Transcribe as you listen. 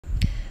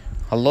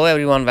Hello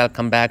everyone,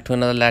 welcome back to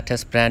another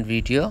latest brand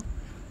video.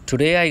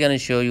 Today I'm going to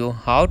show you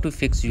how to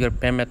fix your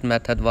payment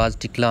method was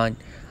declined,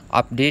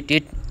 update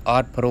it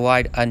or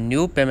provide a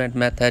new payment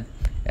method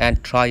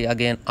and try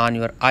again on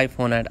your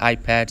iPhone and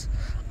iPads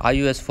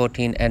iOS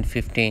 14 and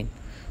 15.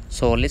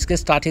 So let's get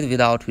started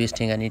without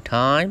wasting any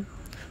time.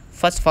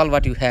 First of all,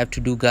 what you have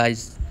to do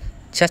guys,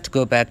 just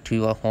go back to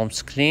your home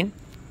screen,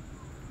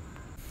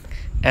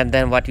 and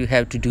then what you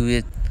have to do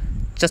is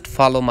just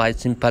follow my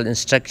simple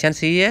instructions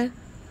here.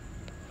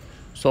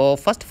 So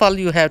first of all,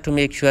 you have to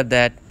make sure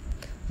that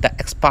the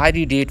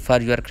expiry date for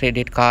your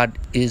credit card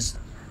is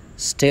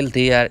still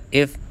there.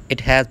 If it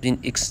has been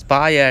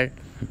expired,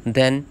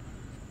 then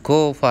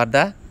go for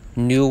the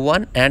new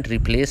one and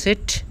replace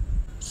it.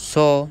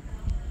 So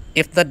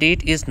if the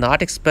date is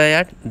not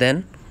expired,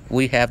 then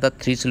we have the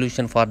three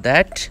solutions for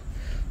that.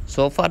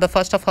 So for the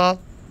first of all,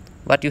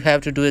 what you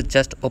have to do is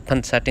just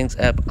open settings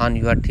app on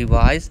your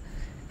device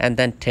and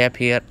then tap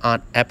here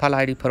on Apple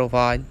ID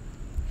profile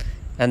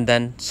and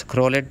then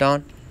scroll it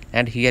down,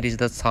 and here is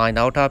the sign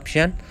out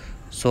option.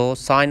 So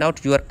sign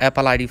out your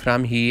Apple ID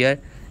from here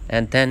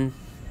and then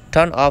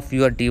turn off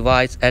your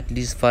device at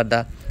least for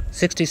the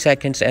 60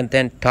 seconds and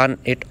then turn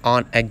it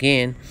on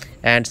again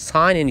and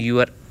sign in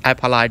your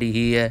Apple ID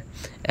here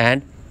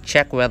and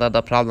check whether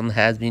the problem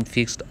has been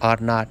fixed or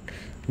not,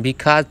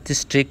 because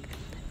this trick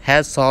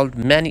has solved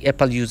many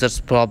Apple users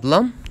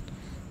problem.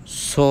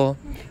 So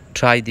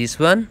try this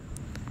one,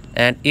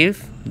 and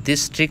if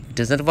this trick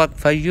doesn't work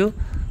for you,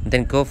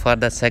 then go for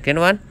the second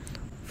one.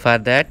 For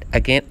that,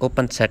 again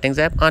open settings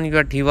app on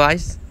your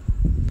device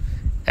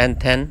and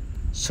then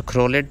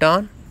scroll it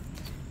down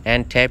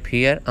and tap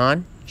here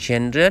on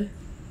general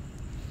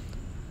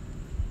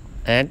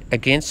and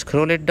again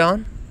scroll it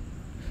down,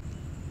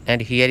 and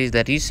here is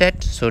the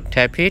reset, so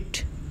tap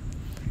it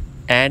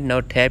and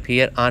now tap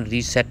here on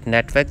reset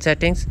network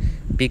settings,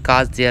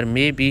 because there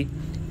may be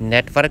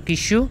network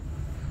issue,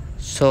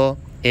 so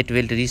it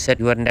will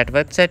reset your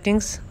network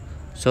settings.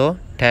 So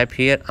tap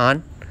here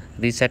on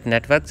reset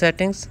network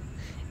settings,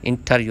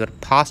 enter your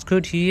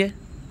passcode here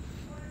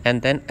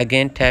and then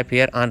again tap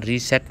here on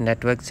reset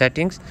network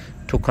settings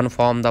to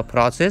confirm the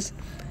process,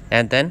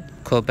 and then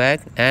go back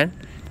and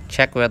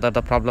check whether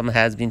the problem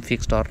has been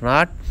fixed or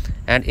not.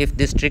 And if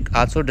this trick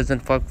also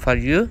doesn't work for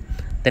you,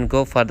 then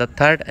go for the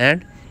third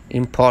and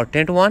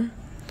important one.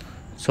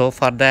 So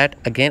for that,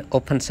 again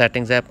open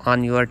settings app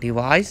on your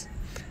device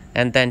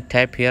and then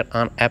tap here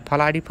on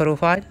Apple ID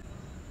profile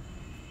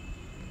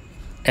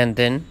and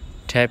then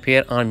tap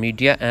here on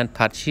media and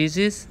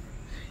purchases,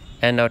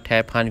 and now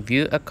tap on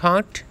view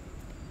account,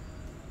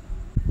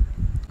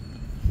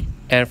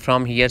 and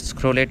from here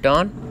scroll it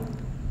down,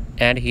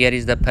 and here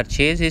is the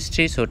purchase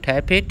history, so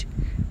tap it,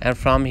 and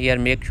from here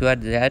make sure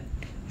that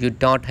you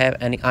don't have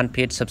any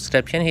unpaid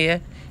subscription here.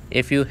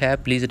 If you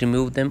have, please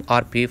remove them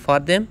or pay for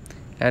them,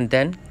 and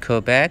then go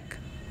back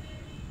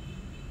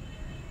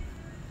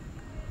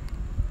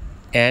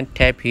and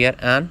tap here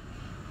on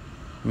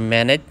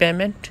manage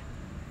payment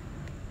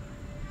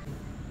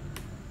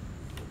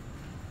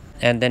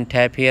and then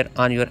tap here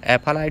on your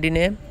Apple ID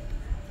name,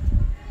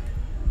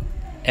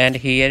 and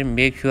here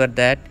make sure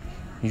that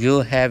you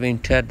have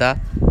entered the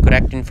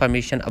correct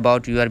information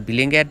about your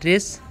billing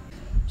address.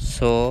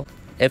 So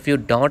if you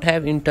don't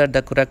have entered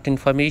the correct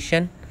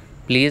information,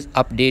 please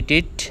update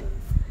it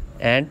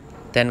and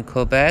then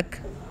go back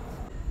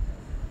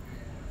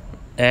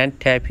and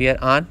tap here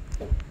on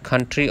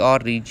country or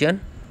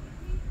region,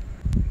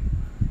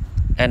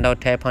 and now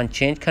tap on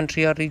change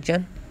country or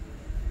region,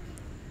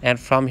 and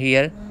from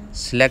here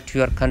select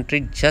your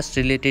country just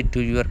related to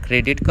your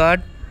credit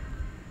card.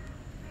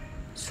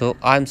 So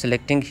I'm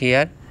selecting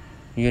here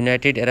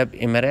United Arab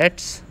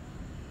Emirates.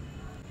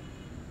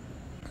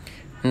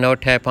 Now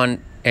tap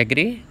on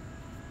agree,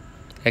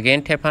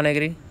 again tap on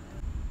agree,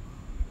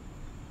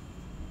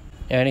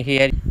 and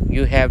here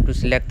you have to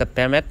select the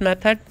payment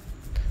method.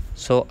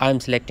 So I'm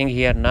selecting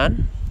here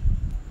none,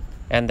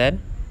 and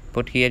then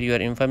put here your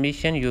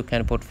information. You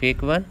can put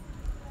fake one,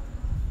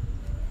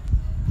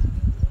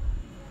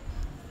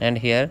 and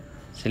here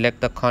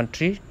select the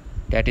country,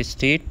 that is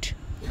state.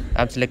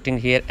 I'm selecting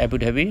here Abu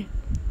Dhabi,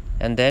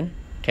 and then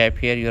tap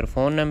here your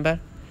phone number.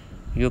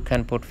 You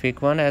can put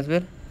fake one as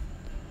well,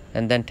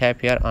 and then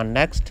tap here on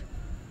next,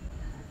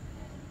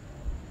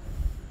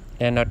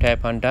 and now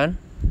tap on done.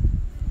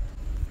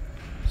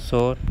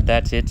 So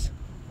that's it.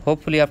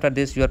 Hopefully after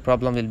this your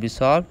problem will be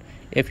solved.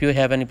 If you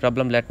have any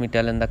problem, let me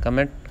tell in the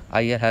comment.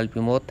 I will help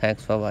you more.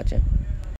 Thanks for watching.